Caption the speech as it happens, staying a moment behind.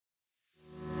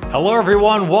Hello,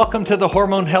 everyone. Welcome to the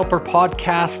Hormone Helper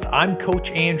podcast. I'm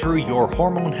Coach Andrew, your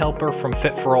hormone helper from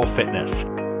Fit for All Fitness.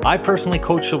 I personally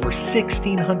coach over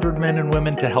 1,600 men and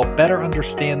women to help better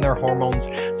understand their hormones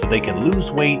so they can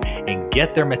lose weight and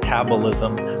get their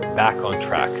metabolism back on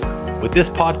track. With this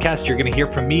podcast, you're going to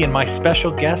hear from me and my special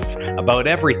guests about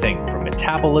everything from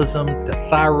metabolism to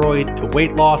thyroid to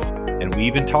weight loss. And we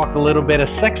even talk a little bit of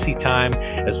sexy time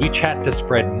as we chat to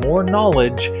spread more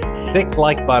knowledge thick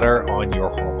like butter on your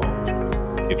hormones.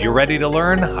 If you're ready to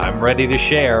learn, I'm ready to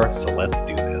share, so let's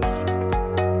do this.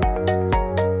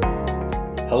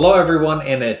 Hello, everyone,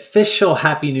 and official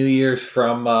Happy New Year's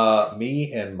from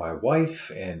me and my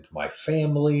wife and my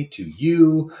family to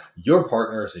you, your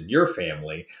partners, and your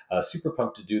family. Super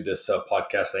pumped to do this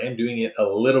podcast. I am doing it a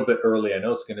little bit early. I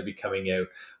know it's going to be coming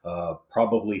out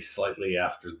probably slightly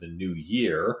after the new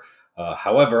year.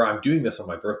 However, I'm doing this on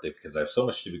my birthday because I have so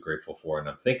much to be grateful for, and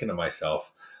I'm thinking to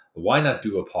myself, why not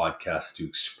do a podcast to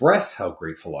express how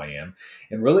grateful I am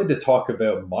and really to talk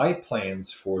about my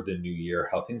plans for the new year,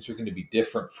 how things are going to be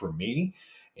different for me,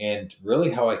 and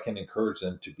really how I can encourage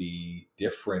them to be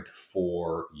different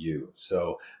for you.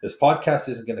 So this podcast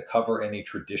isn't going to cover any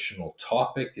traditional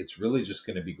topic. It's really just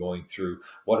going to be going through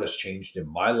what has changed in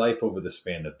my life over the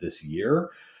span of this year,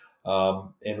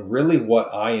 and really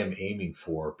what I am aiming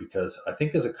for, because I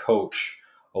think as a coach,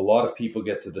 a lot of people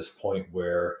get to this point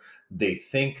where they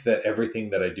think that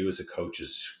everything that I do as a coach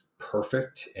is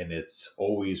perfect and it's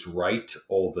always right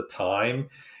all the time,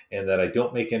 and that I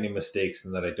don't make any mistakes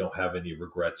and that I don't have any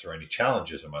regrets or any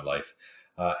challenges in my life.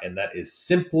 And that is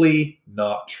simply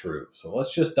not true. So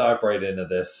let's just dive right into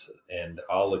this and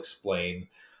I'll explain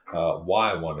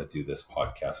why I want to do this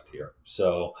podcast here.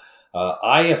 So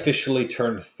I officially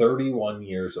turned 31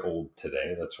 years old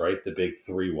today. That's right, the big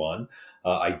 3-1.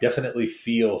 I definitely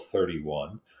feel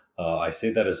 31. I say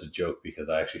that as a joke because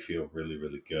I actually feel really,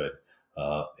 really good.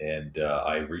 And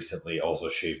I recently also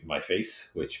shaved my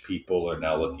face, which people are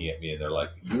now looking at me and they're like,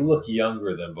 you look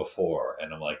younger than before.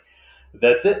 And I'm like,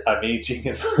 that's it. I'm aging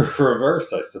in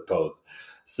reverse, I suppose.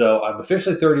 So I'm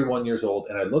officially 31 years old.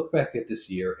 And I look back at this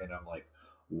year and I'm like,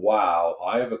 wow,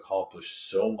 I have accomplished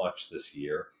so much this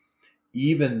year,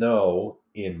 even though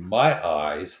in my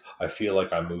eyes, I feel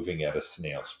like I'm moving at a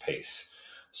snail's pace.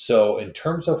 So in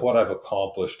terms of what I've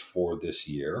accomplished for this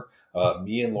year,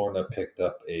 me and Lorna picked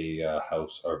up a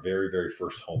house, our very, very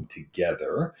first home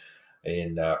together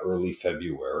in early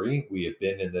February. We have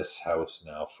been in this house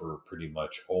now for pretty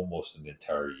much almost an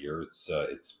entire year.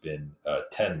 It's been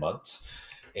 10 months.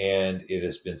 And it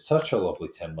has been such a lovely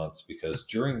 10 months because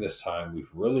during this time,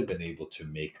 we've really been able to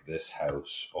make this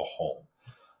house a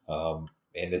home.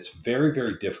 And it's very,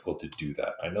 very difficult to do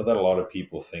that. I know that a lot of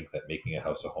people think that making a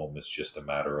house a home is just a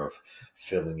matter of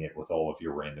filling it with all of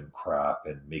your random crap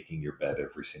and making your bed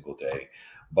every single day.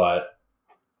 But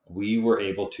we were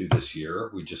able to this year.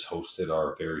 We just hosted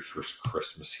our very first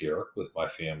Christmas here with my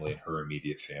family and her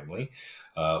immediate family.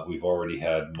 We've already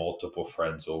had multiple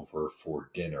friends over for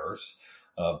dinners.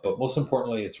 But most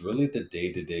importantly, it's really the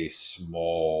day-to-day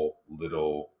small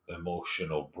little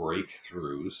emotional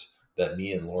breakthroughs that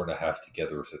me and Lorna have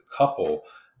together as a couple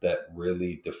that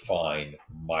really define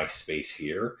my space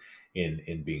here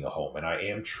in being a home. And I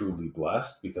am truly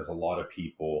blessed because a lot of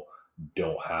people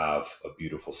don't have a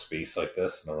beautiful space like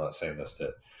this. And I'm not saying this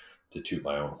to toot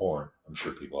my own horn. I'm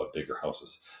sure people have bigger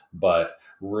houses. But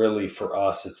really, for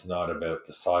us, it's not about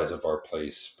the size of our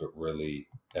place, but really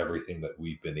everything that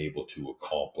we've been able to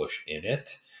accomplish in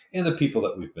it and the people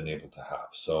that we've been able to have.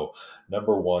 So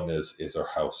number one is our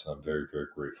house, and I'm very, very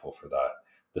grateful for that.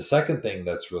 The second thing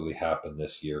that's really happened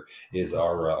this year is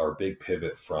our big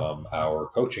pivot from our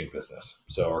coaching business.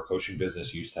 So our coaching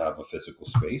business used to have a physical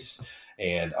space,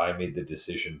 and I made the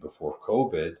decision before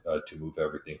COVID to move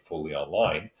everything fully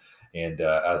online. And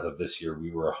as of this year,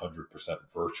 we were 100%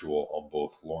 virtual on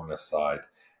both Lorna's side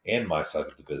and my side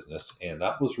of the business. And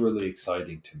that was really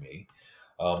exciting to me,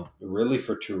 really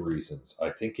for two reasons. I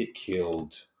think it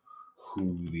killed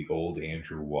who the old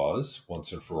Andrew was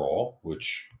once and for all,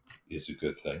 which is a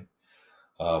good thing.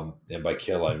 And by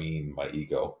kill, I mean my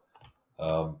ego.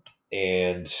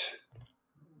 And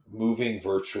moving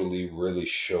virtually really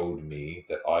showed me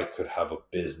that I could have a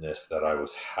business that I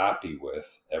was happy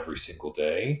with every single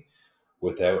day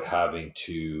without having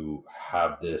to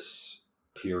have this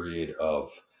period of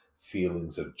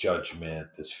feelings of judgment,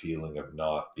 this feeling of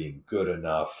not being good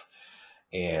enough.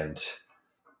 And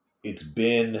it's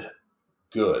been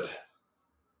good.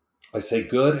 I say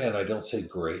good and I don't say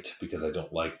great because I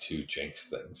don't like to jinx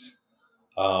things.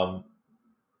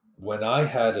 When I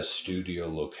had a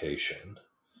studio location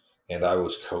and I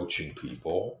was coaching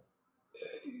people,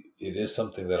 it is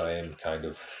something that I am kind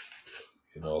of,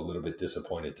 a little bit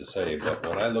disappointed to say, but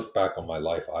when I look back on my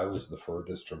life, I was the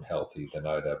furthest from healthy than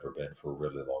I'd ever been for a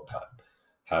really long time,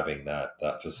 having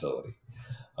that facility.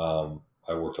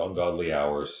 I worked ungodly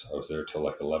hours. I was there till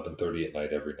like 11:30 at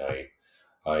night every night.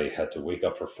 I had to wake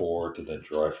up for 4 to then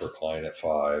drive for a client at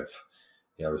 5.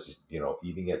 I was,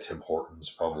 eating at Tim Hortons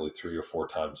probably 3 or 4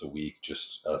 times a week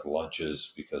just as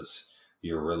lunches because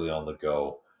you're really on the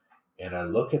go. And I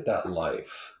look at that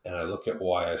life and I look at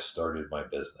why I started my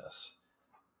business.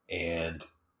 And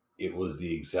it was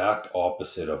the exact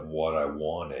opposite of what I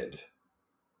wanted.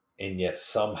 And yet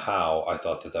somehow I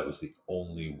thought that that was the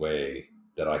only way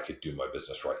that I could do my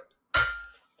business right.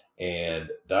 And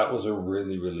that was a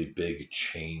really, really big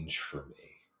change for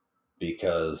me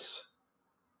because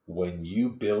when you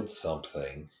build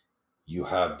something, you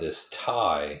have this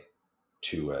tie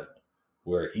to it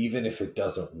where even if it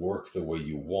doesn't work the way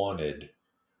you wanted,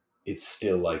 it's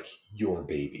still like your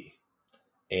baby.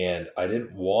 And I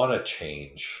didn't want to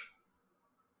change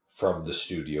from the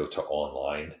studio to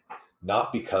online,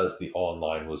 not because the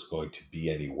online was going to be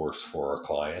any worse for our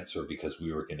clients or because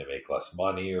we were going to make less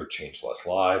money or change less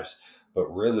lives,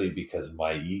 but really because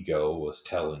my ego was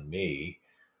telling me,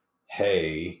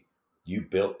 hey, you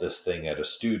built this thing at a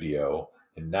studio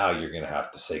and now you're going to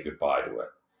have to say goodbye to it.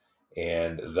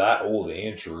 And that old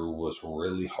Andrew was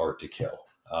really hard to kill.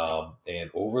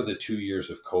 And over the 2 years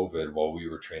of COVID, while we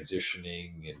were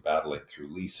transitioning and battling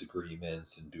through lease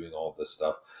agreements and doing all this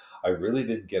stuff, I really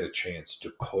didn't get a chance to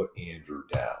put Andrew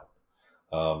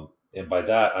down. And by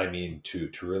that, I mean to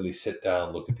really sit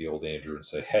down, look at the old Andrew and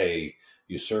say, hey,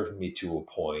 you served me to a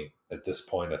point. At this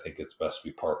point, I think it's best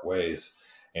we part ways.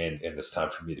 And it's time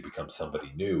for me to become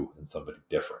somebody new and somebody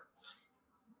different.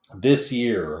 This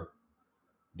year,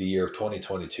 the year of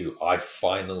 2022, I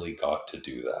finally got to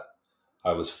do that.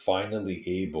 I was finally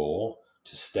able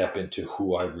to step into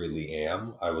who I really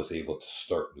am. I was able to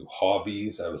start new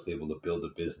hobbies. I was able to build a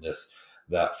business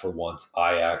that, for once,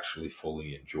 I actually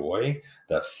fully enjoy,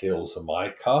 that fills my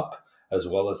cup, as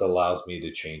well as allows me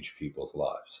to change people's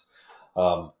lives.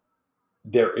 Um,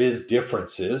 there is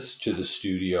differences to the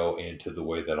studio and to the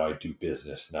way that I do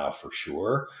business now for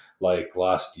sure. Like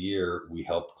last year, we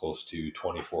helped close to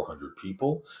 2,400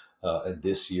 people. And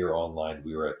this year online,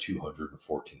 we were at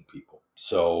 214 people.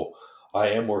 So I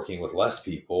am working with less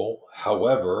people.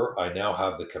 However, I now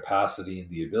have the capacity and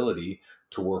the ability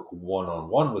to work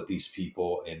one-on-one with these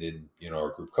people and in our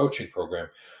group coaching program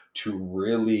to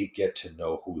really get to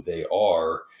know who they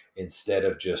are instead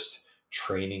of just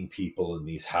training people in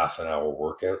these half an hour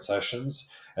workout sessions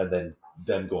and then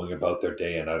them going about their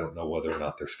day and I don't know whether or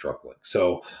not they're struggling.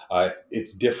 So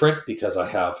it's different because I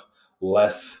have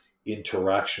less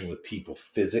interaction with people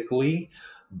physically,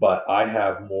 but I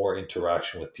have more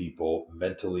interaction with people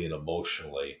mentally and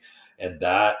emotionally. And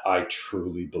that I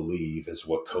truly believe is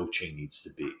what coaching needs to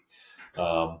be.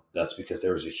 That's because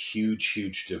there's a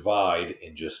huge divide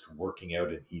in just working out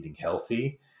and eating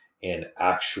healthy and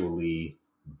actually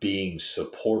being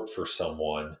support for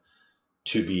someone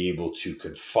to be able to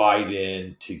confide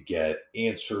in, to get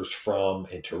answers from,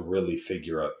 and to really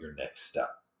figure out your next step.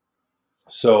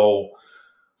 So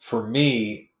for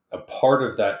me, a part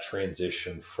of that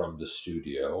transition from the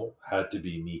studio had to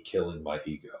be me killing my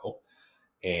ego.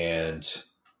 And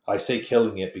I say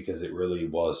killing it because it really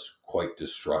was quite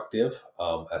destructive.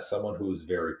 As someone who was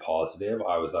very positive,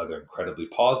 I was either incredibly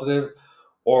positive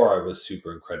or I was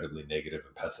super incredibly negative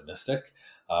and pessimistic.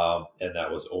 And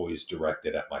that was always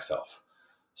directed at myself.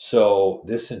 So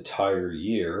this entire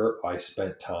year, I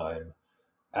spent time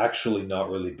actually not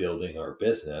really building our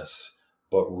business,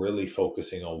 but really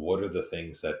focusing on what are the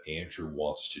things that Andrew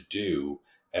wants to do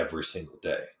every single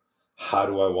day. How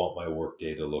do I want my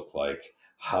workday to look like?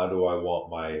 How do I want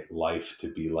my life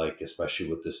to be like, especially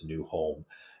with this new home?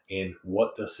 And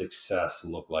what does success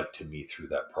look like to me through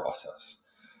that process?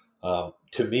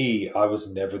 To me, I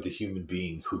was never the human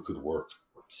being who could work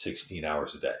 16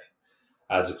 hours a day.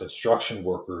 As a construction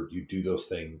worker, you do those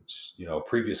things,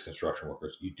 previous construction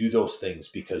workers, you do those things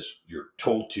because you're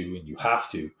told to and you have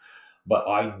to. But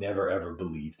I never ever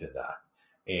believed in that.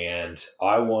 And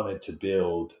I wanted to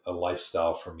build a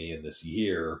lifestyle for me in this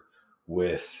year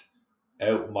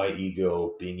without my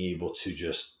ego being able to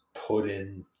just put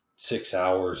in 6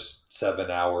 hours, 7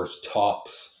 hours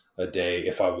tops a day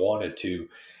if I wanted to,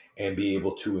 and be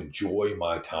able to enjoy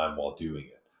my time while doing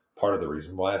it. Part of the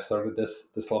reason why I started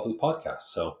this lovely podcast.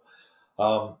 So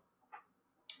um,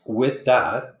 with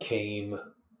that came,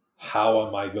 how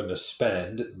am I going to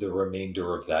spend the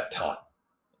remainder of that time?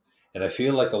 And I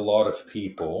feel like a lot of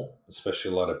people,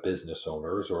 especially a lot of business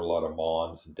owners or a lot of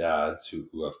moms and dads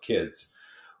who have kids,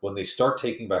 when they start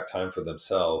taking back time for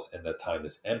themselves and that time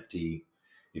is empty,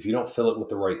 if you don't fill it with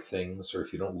the right things or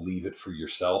if you don't leave it for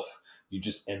yourself, you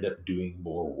just end up doing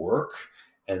more work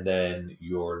and then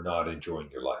you're not enjoying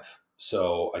your life.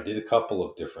 So I did a couple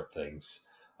of different things.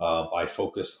 I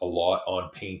focused a lot on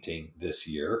painting this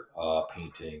year,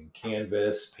 painting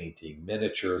canvas, painting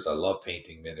miniatures. I love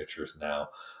painting miniatures now.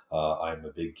 I'm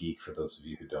a big geek for those of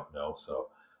you who don't know. So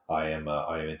I am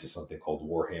into something called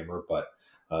Warhammer, but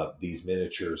these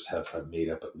miniatures have made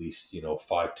up at least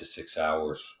 5 to 6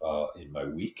 hours in my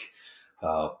week.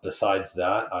 Besides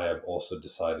that, I have also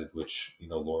decided, which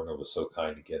Lorna was so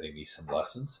kind to getting me some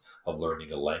lessons of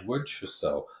learning a language.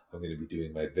 So I'm going to be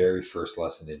doing my very first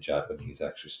lesson in Japanese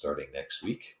actually starting next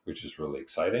week, which is really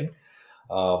exciting.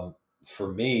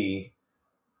 For me,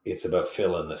 it's about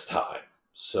filling this time.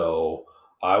 So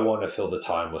I want to fill the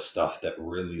time with stuff that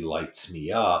really lights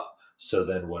me up. So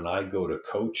then when I go to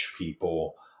coach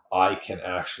people, I can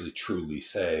actually truly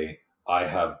say, I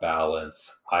have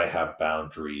balance, I have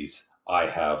boundaries, I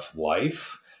have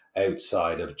life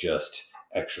outside of just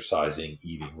exercising,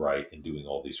 eating right, and doing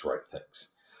all these right things.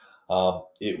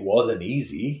 It wasn't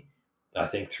easy. I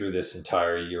think through this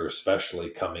entire year, especially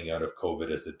coming out of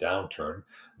COVID as a downturn,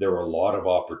 there were a lot of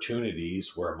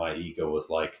opportunities where my ego was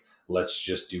like, let's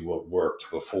just do what worked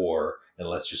before and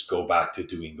let's just go back to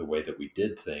doing the way that we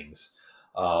did things.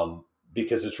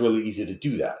 Because it's really easy to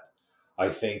do that. I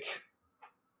think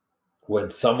when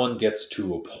someone gets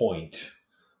to a point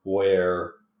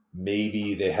where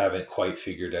maybe they haven't quite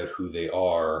figured out who they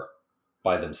are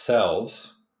by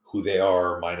themselves, who they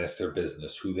are minus their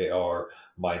business, who they are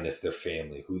minus their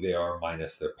family, who they are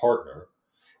minus their partner.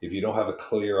 If you don't have a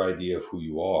clear idea of who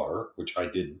you are, which I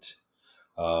didn't,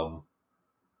 um,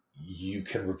 you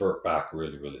can revert back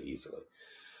really, really easily.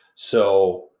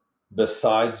 So,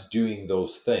 besides doing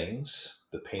those things,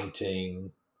 the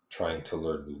painting, trying to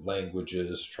learn new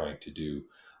languages, trying to do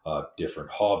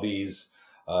different hobbies,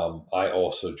 I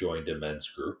also joined a men's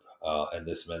group. And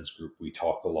this men's group, we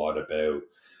talk a lot about,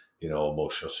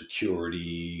 emotional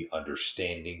security,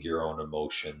 understanding your own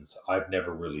emotions. I've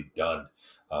never really done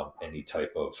any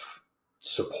type of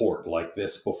support like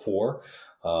this before.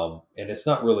 And it's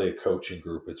not really a coaching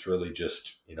group. It's really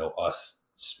just, us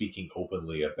speaking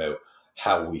openly about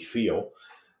how we feel.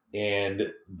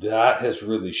 And that has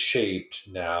really shaped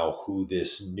now who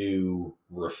this new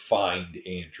refined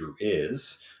Andrew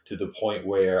is, to the point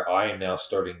where I am now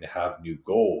starting to have new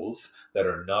goals that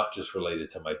are not just related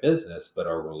to my business, but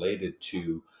are related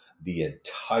to the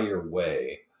entire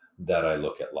way that I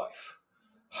look at life.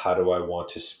 How do I want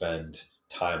to spend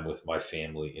time with my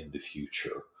family in the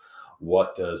future?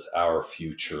 What does our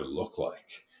future look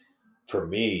like? For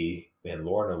me and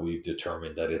Lorna, we've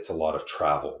determined that it's a lot of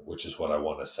travel, which is what I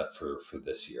want to set for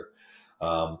this year.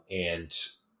 And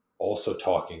also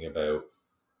talking about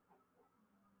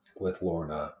with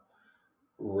Lorna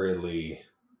really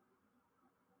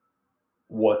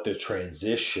what the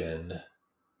transition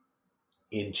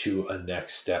into a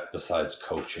next step besides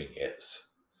coaching is.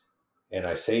 And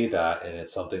I say that, and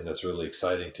it's something that's really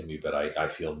exciting to me, but I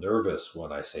feel nervous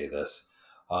when I say this.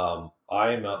 I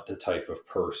am not the type of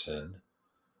person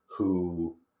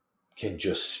who can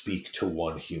just speak to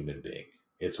one human being.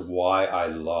 It's why I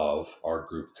love our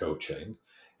group coaching.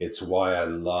 It's why I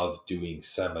love doing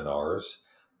seminars.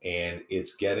 And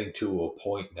it's getting to a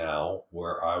point now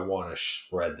where I want to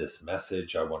spread this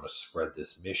message. I want to spread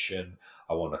this mission.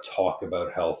 I want to talk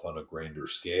about health on a grander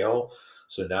scale.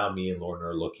 So now me and Lorna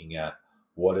are looking at,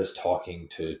 what does talking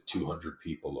to 200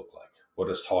 people look like? What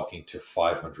does talking to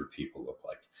 500 people look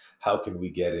like? How can we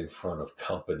get in front of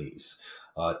companies?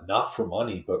 Not for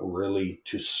money, but really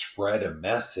to spread a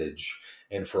message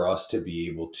and for us to be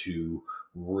able to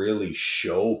really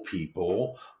show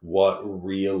people what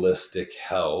realistic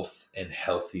health and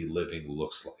healthy living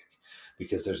looks like.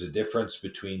 Because there's a difference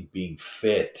between being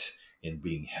fit and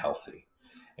being healthy.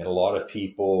 And a lot of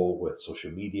people with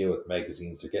social media, with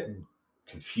magazines, are getting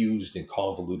confused and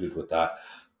convoluted with that.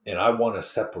 And I want to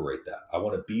separate that. I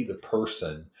want to be the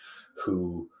person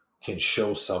who can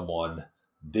show someone,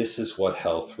 this is what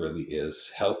health really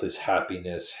is. Health is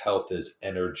happiness. Health is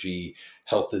energy.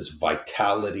 Health is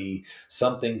vitality.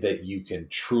 Something that you can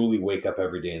truly wake up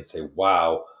every day and say,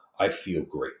 wow, I feel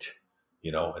great.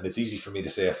 And it's easy for me to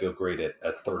say I feel great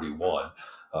at 31.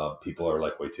 People are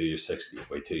like, wait till you're 60,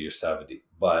 wait till you're 70.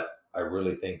 But I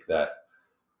really think that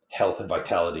health and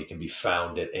vitality can be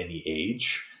found at any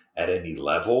age, at any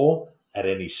level, at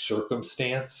any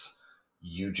circumstance.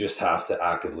 You just have to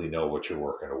actively know what you're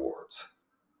working towards.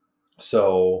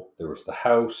 So there was the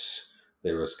house,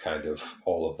 there was kind of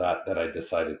all of that I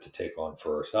decided to take on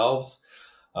for ourselves.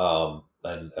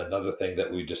 And another thing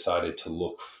that we decided to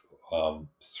look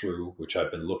through, which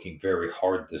I've been looking very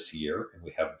hard this year, and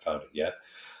we haven't found it yet,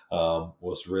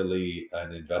 was really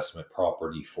an investment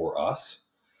property for us.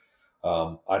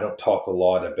 I don't talk a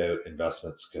lot about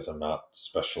investments because I'm not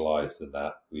specialized in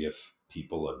that. We have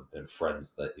people and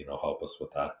friends that help us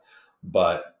with that.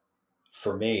 But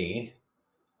for me,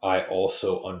 I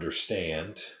also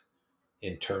understand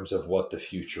in terms of what the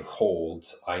future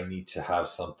holds, I need to have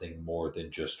something more than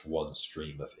just one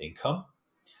stream of income.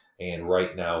 And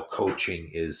right now, coaching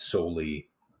is solely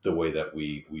the way that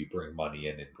we bring money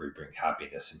in and we bring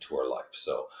happiness into our life.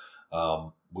 So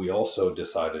we also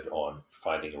decided on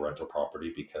finding a rental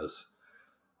property because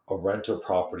a rental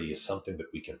property is something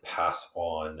that we can pass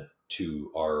on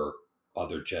to our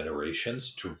other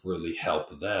generations to really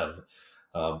help them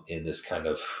in this kind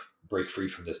of break free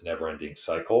from this never ending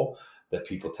cycle that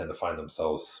people tend to find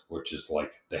themselves, which is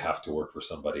like they have to work for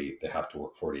somebody, they have to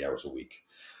work 40 hours a week.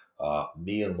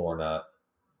 Me and Lorna,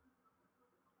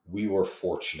 we were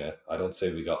fortunate. I don't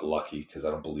say we got lucky because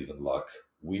I don't believe in luck.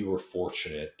 We were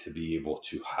fortunate to be able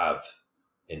to have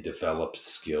and develop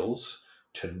skills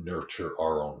to nurture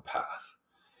our own path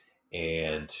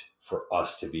and for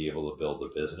us to be able to build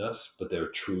a business. But there are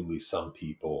truly some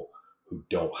people who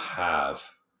don't have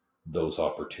those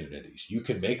opportunities. You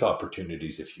can make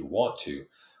opportunities if you want to,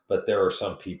 but there are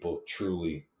some people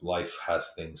truly life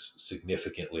has things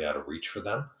significantly out of reach for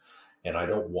them. And I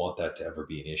don't want that to ever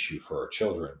be an issue for our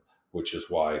children, which is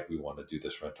why we want to do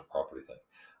this rental property thing.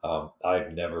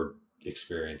 I've never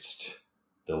experienced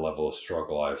the level of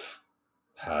struggle I've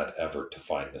had ever to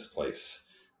find this place,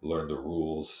 learn the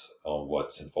rules on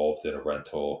what's involved in a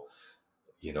rental.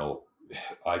 You know,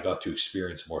 I got to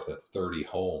experience more than 30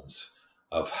 homes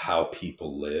of how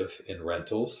people live in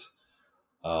rentals.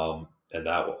 And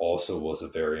that also was a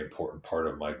very important part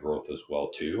of my growth as well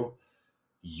too.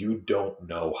 You don't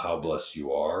know how blessed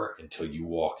you are until you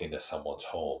walk into someone's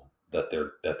home that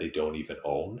they don't even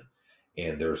own,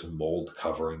 and there's mold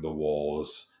covering the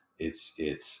walls.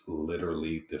 It's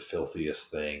literally the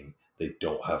filthiest thing. They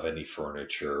don't have any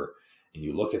furniture, and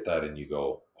you look at that and you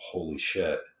go, holy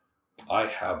shit, I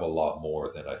have a lot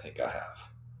more than I think I have.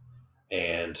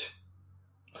 And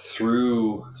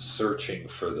through searching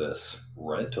for this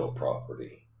rental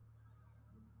property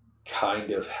kind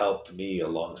of helped me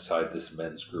alongside this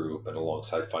men's group and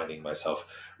alongside finding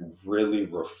myself really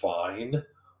refine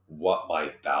what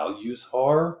my values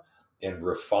are and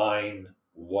refine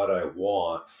what I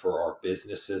want for our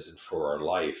businesses and for our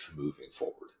life moving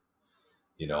forward.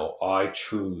 I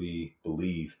truly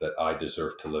believe that I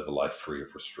deserve to live a life free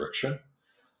of restriction.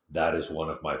 That is one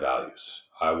of my values.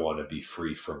 I want to be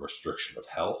free from restriction of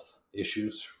health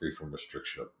issues, free from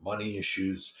restriction of money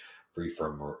issues, free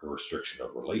from restriction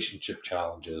of relationship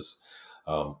challenges.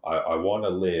 I want to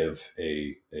live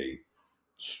a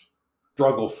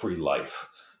struggle free life.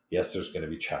 Yes, there's going to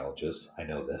be challenges. I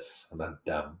know this. I'm not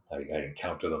dumb. I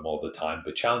encounter them all the time,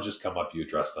 but challenges come up, you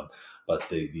address them. But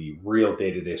the real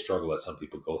day to day struggle that some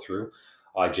people go through,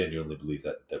 I genuinely believe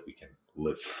that we can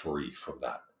live free from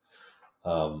that.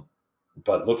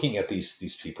 But looking at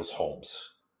these people's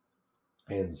homes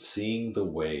and seeing the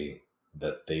way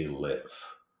that they live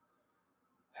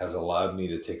has allowed me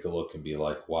to take a look and be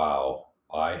like, wow,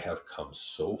 I have come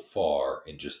so far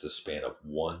in just the span of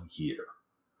 1 year.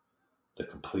 The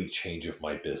complete change of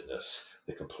my business,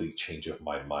 the complete change of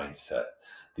my mindset,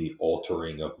 the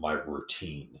altering of my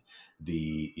routine,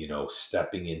 the,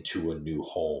 stepping into a new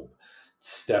home,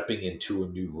 stepping into a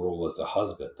new role as a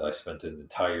husband. I spent an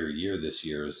entire year this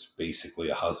year as basically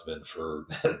a husband for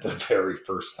the very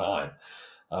first time.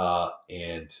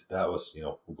 And that was,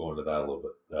 we'll go into that a little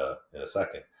bit in a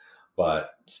second.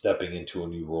 But stepping into a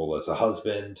new role as a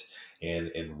husband and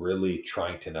really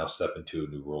trying to now step into a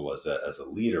new role as a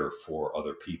leader for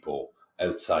other people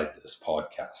outside this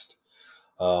podcast.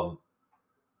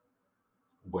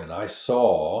 When I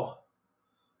saw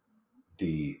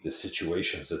the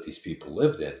situations that these people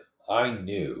lived in, I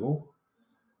knew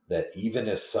that even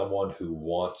as someone who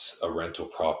wants a rental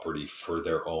property for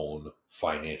their own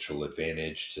financial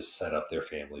advantage to set up their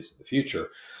families in the future,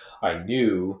 I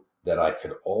knew that I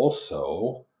could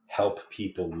also help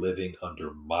people living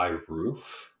under my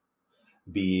roof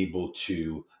be able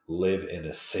to live in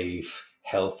a safe,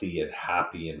 healthy, and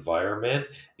happy environment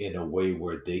in a way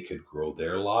where they could grow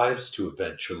their lives to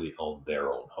eventually own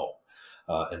their own home.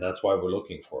 And that's why we're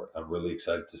looking for it. I'm really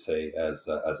excited to say, as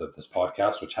of this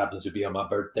podcast, which happens to be on my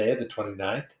birthday, the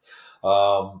 29th,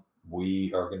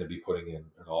 we are going to be putting in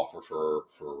an offer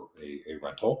for a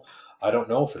rental. I don't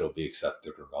know if it'll be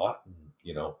accepted or not.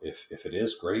 If it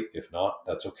is, great. If not,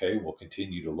 that's okay. We'll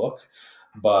continue to look.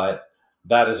 But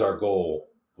that is our goal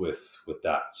with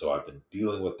that. So I've been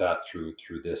dealing with that through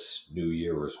this new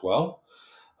year as well.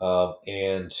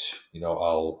 And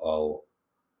I'll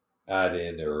add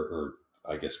in, or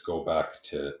I guess go back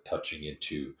to touching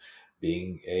into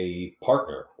being a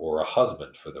partner or a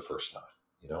husband for the first time.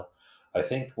 You know, I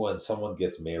think when someone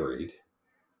gets married,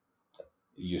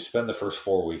 you spend the first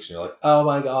 4 weeks and you're like, oh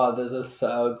my God, this is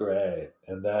so great.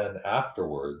 And then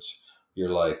afterwards, you're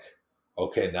like,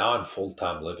 okay, now I'm full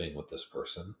time living with this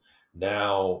person.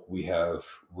 Now we have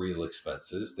real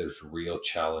expenses. There's real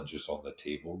challenges on the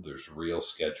table. There's real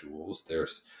schedules.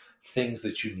 There's things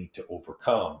that you need to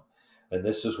overcome. And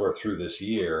this is where through this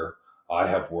year, I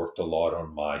have worked a lot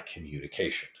on my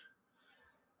communication.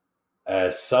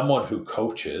 As someone who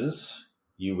coaches,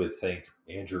 you would think,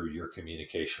 Andrew, your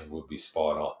communication would be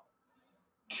spot on.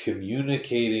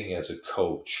 Communicating as a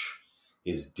coach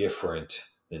is different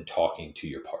than talking to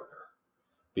your partner,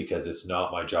 because it's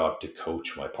not my job to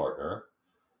coach my partner,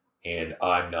 and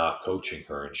I'm not coaching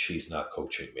her and she's not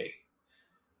coaching me.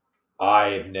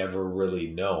 I've never really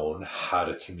known how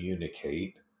to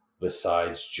communicate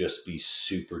besides just be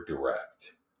super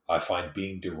direct. I find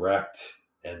being direct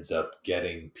ends up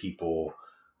getting people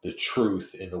the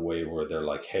truth in a way where they're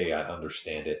like, hey, I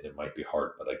understand it and it might be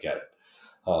hard, but I get it.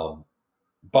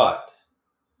 But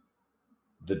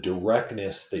the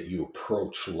directness that you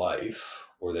approach life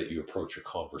or that you approach a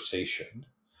conversation,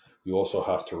 you also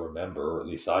have to remember, or at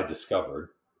least I discovered,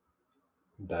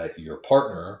 that your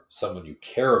partner, someone you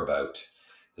care about,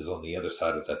 is on the other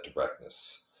side of that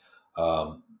directness.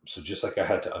 So just like I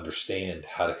had to understand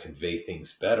how to convey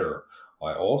things better,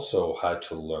 I also had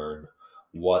to learn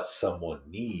what someone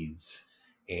needs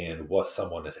and what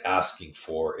someone is asking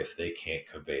for if they can't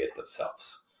convey it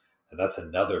themselves. And that's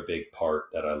another big part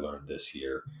that I learned this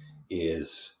year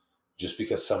is just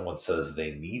because someone says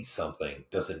they need something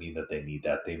doesn't mean that they need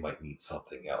that. They might need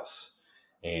something else.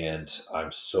 And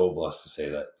I'm so blessed to say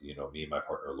that, me and my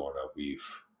partner Lorna,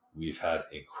 we've had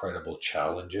incredible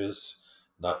challenges,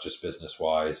 not just business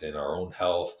wise, in our own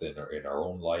health, in our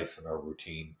own life, in our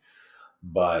routine.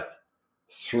 But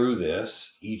through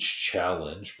this, each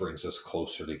challenge brings us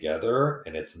closer together.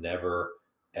 And it's never,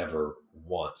 ever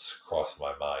once crossed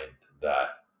my mind that,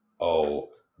 oh,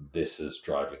 this is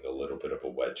driving a little bit of a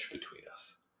wedge between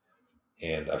us.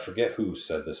 And I forget who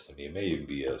said this to me. It may even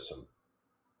be some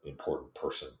important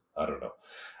person. I don't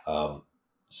know.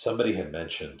 Somebody had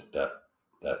mentioned that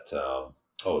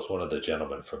it's one of the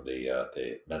gentlemen from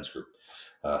the men's group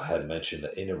had mentioned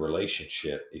that in a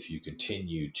relationship, if you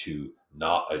continue to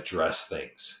not address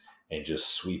things and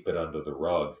just sweep it under the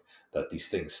rug, that these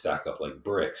things stack up like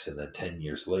bricks, and then 10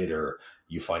 years later,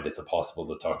 you find it's impossible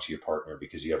to talk to your partner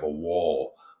because you have a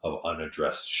wall of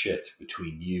unaddressed shit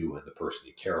between you and the person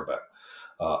you care about.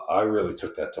 I really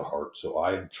took that to heart. So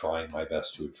I'm trying my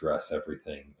best to address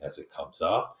everything as it comes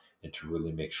up and to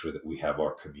really make sure that we have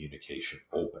our communication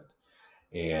open.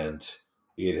 And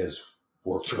it has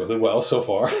worked really well so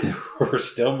far. We're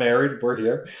still married, we're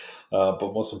here.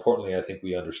 But most importantly, I think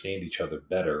we understand each other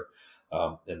better.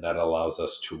 And that allows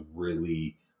us to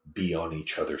really be on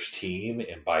each other's team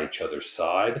and by each other's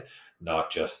side,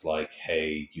 not just like,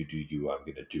 hey, you do you, I'm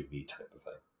going to do me type of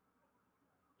thing.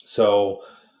 So,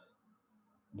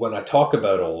 when I talk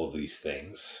about all of these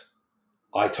things,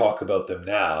 I talk about them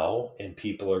now, and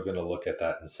people are going to look at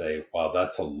that and say, wow,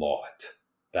 that's a lot.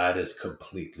 That is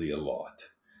completely a lot.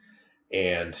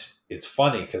 And it's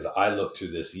funny because I looked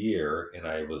through this year and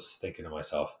I was thinking to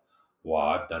myself,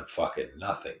 wow, I've done fucking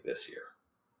nothing this year.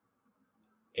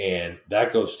 And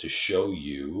that goes to show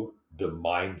you the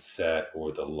mindset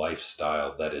or the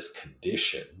lifestyle that is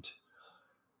conditioned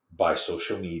by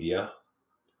social media,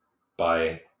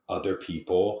 by other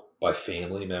people, by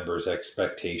family members'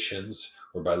 expectations,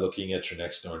 or by looking at your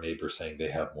next door neighbor saying they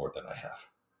have more than I have.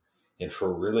 And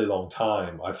for a really long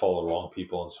time, I followed along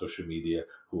people on social media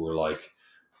who were like,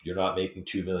 you're not making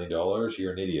 $2 million,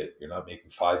 you're an idiot. You're not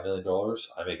making $5 million,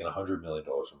 I'm making $100 million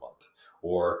a month.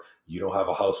 Or you don't have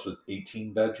a house with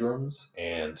 18 bedrooms.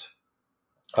 And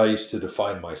I used to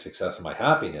define my success and my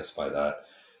happiness by that.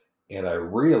 And I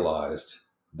realized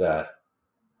that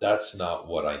that's not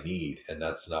what I need and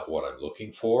that's not what I'm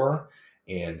looking for.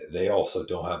 And they also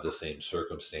don't have the same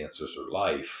circumstances or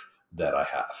life that I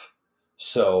have.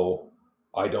 So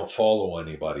I don't follow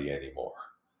anybody anymore.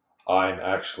 I'm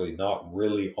actually not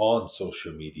really on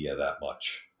social media that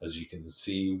much. As you can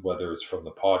see, whether it's from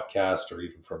the podcast or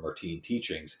even from our teen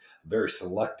teachings, I'm very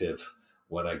selective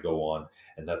when I go on.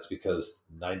 And that's because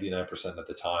 99% of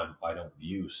the time, I don't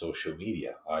view social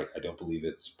media. I don't believe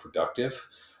it's productive.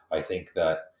 I think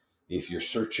that if you're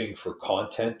searching for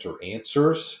content or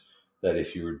answers, that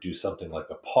if you were to do something like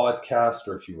a podcast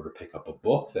or if you were to pick up a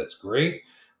book, that's great.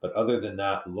 But other than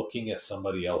that, looking at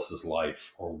somebody else's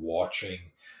life or watching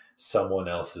someone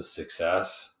else's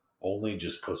success only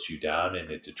just puts you down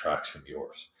and it detracts from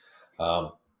yours.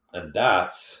 Um, and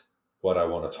that's what I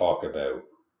want to talk about.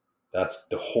 That's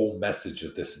the whole message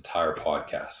of this entire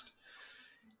podcast.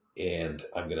 And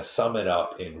I'm going to sum it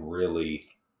up in really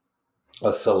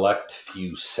a select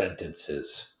few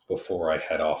sentences before I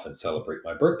head off and celebrate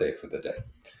my birthday for the day.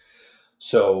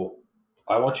 So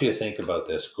I want you to think about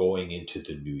this going into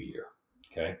the new year.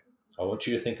 Okay. I want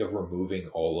you to think of removing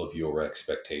all of your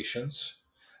expectations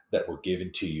that were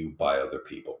given to you by other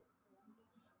people,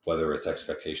 whether it's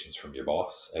expectations from your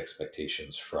boss,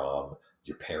 expectations from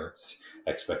your parents,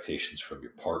 expectations from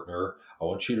your partner. I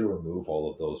want you to remove all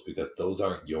of those because those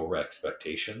aren't your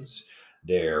expectations.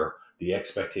 They're the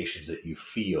expectations that you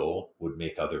feel would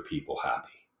make other people happy.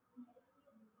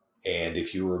 And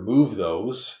if you remove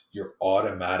those, you're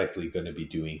automatically going to be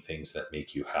doing things that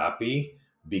make you happy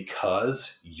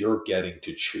because you're getting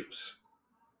to choose.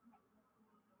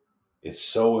 It's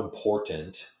so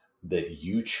important that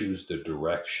you choose the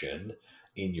direction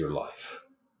in your life.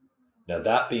 Now,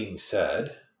 that being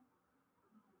said,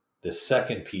 the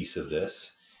second piece of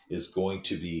this is going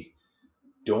to be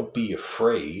don't be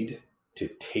afraid to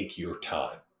take your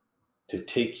time, to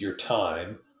take your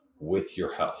time with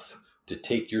your health, to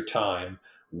take your time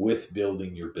with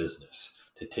building your business,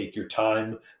 to take your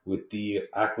time with the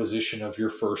acquisition of your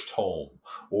first home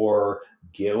or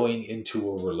going into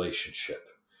a relationship.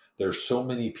 There's so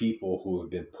many people who have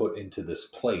been put into this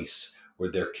place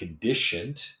where they're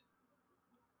conditioned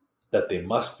that they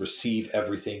must receive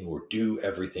everything or do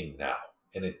everything now.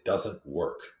 And it doesn't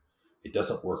work. It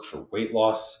doesn't work for weight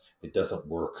loss. It doesn't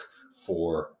work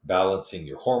for balancing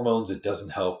your hormones. It doesn't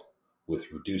help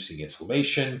with reducing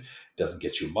inflammation. It doesn't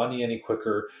get you money any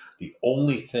quicker. The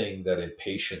only thing that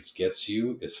impatience gets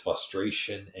you is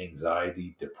frustration,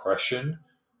 anxiety, depression,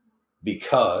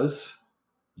 because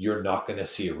you're not going to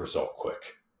see a result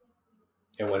quick.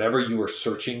 And whenever you are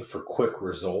searching for quick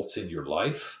results in your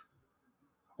life,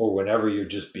 or whenever you're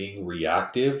just being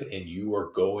reactive and you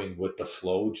are going with the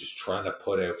flow, just trying to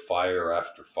put out fire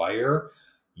after fire,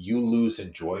 you lose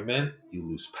enjoyment, you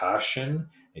lose passion,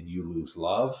 and you lose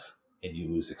love, and you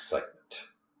lose excitement.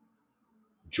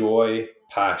 Joy,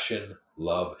 passion,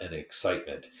 love, and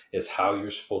excitement is how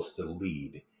you're supposed to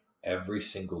lead every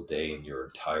single day in your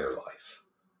entire life.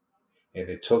 And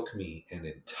it took me an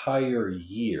entire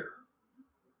year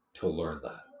to learn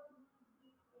that.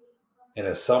 And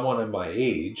as someone in my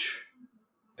age,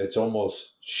 it's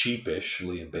almost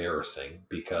sheepishly embarrassing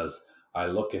because I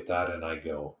look at that and I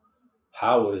go,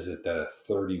 how is it that at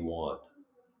 31,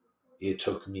 it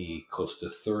took me close to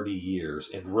 30 years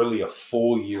and really a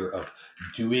full year of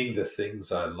doing the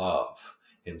things I love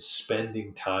and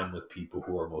spending time with people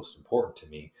who are most important to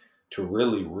me to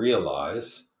really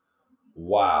realize,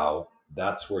 wow,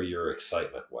 that's where your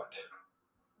excitement went.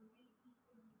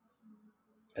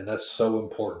 And that's so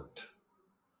important.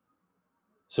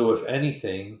 So if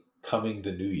anything, coming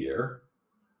the new year,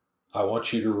 I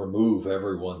want you to remove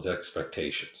everyone's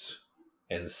expectations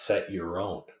and set your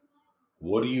own.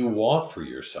 What do you want for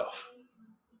yourself?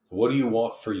 What do you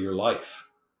want for your life?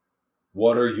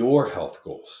 What are your health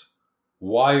goals?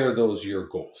 Why are those your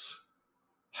goals?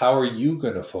 How are you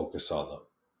going to focus on them?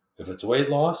 If it's weight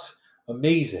loss,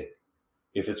 amazing.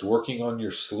 If it's working on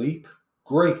your sleep,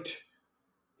 great.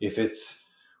 If it's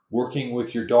working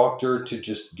with your doctor to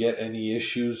just get any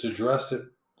issues addressed,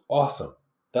 awesome.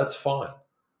 That's fine.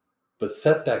 But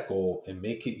set that goal and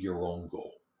make it your own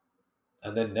goal.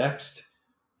 And then next,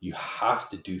 you have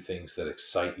to do things that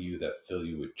excite you, that fill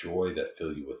you with joy, that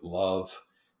fill you with love.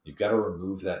 You've got to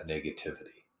remove that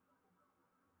negativity.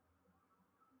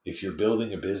 If you're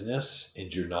building a business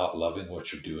and you're not loving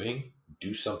what you're doing,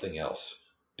 do something else.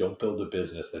 Don't build a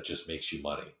business that just makes you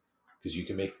money, because you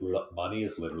can make money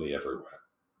is literally everywhere.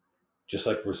 Just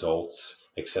like results,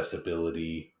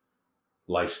 accessibility,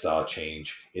 lifestyle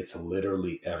change, it's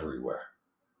literally everywhere.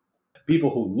 People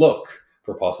who look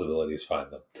for possibilities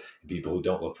find them. People who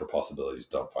don't look for possibilities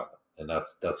don't find them. And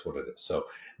that's what it is. So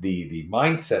the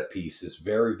mindset piece is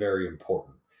very, very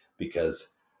important,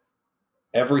 because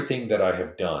everything that I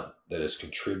have done that has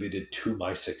contributed to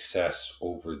my success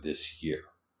over this year.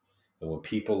 And when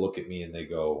people look at me and they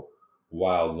go,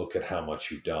 wow, look at how much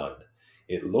you've done.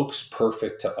 It looks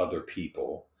perfect to other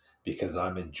people because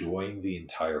I'm enjoying the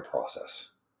entire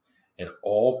process. And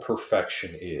all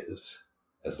perfection is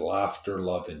laughter,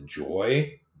 love, and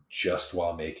joy, just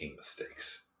while making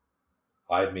mistakes.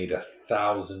 I've made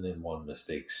 1,001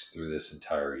 mistakes through this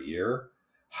entire year.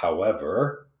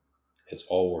 However, it's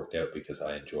all worked out because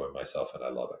I enjoy myself and I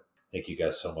love it. Thank you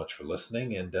guys so much for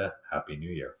listening, and Happy New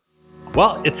Year.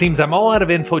 Well, it seems I'm all out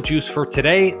of info juice for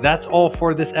today. That's all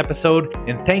for this episode,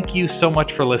 and thank you so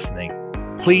much for listening.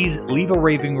 Please leave a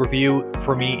raving review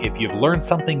for me if you've learned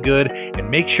something good, and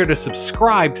make sure to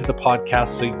subscribe to the podcast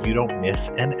so you don't miss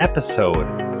an episode.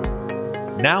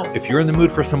 Now, if you're in the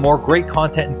mood for some more great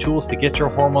content and tools to get your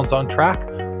hormones on track,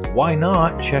 why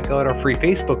not check out our free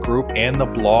Facebook group and the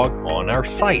blog on our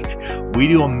site? We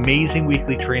do amazing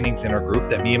weekly trainings in our group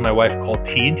that me and my wife call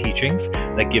Tea and Teachings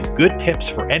that give good tips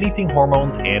for anything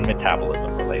hormones and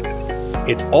metabolism related.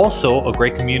 It's also a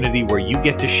great community where you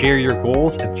get to share your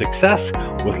goals and success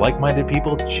with like-minded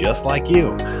people just like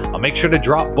you. I'll make sure to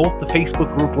drop both the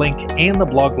Facebook group link and the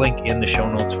blog link in the show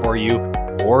notes for you.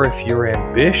 Or if you're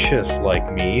ambitious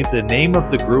like me, the name of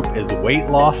the group is Weight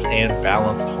Loss and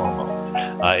Balanced Hormones.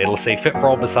 It'll say Fit for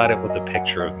All beside it with a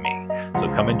picture of me. So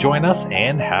come and join us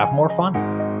and have more fun.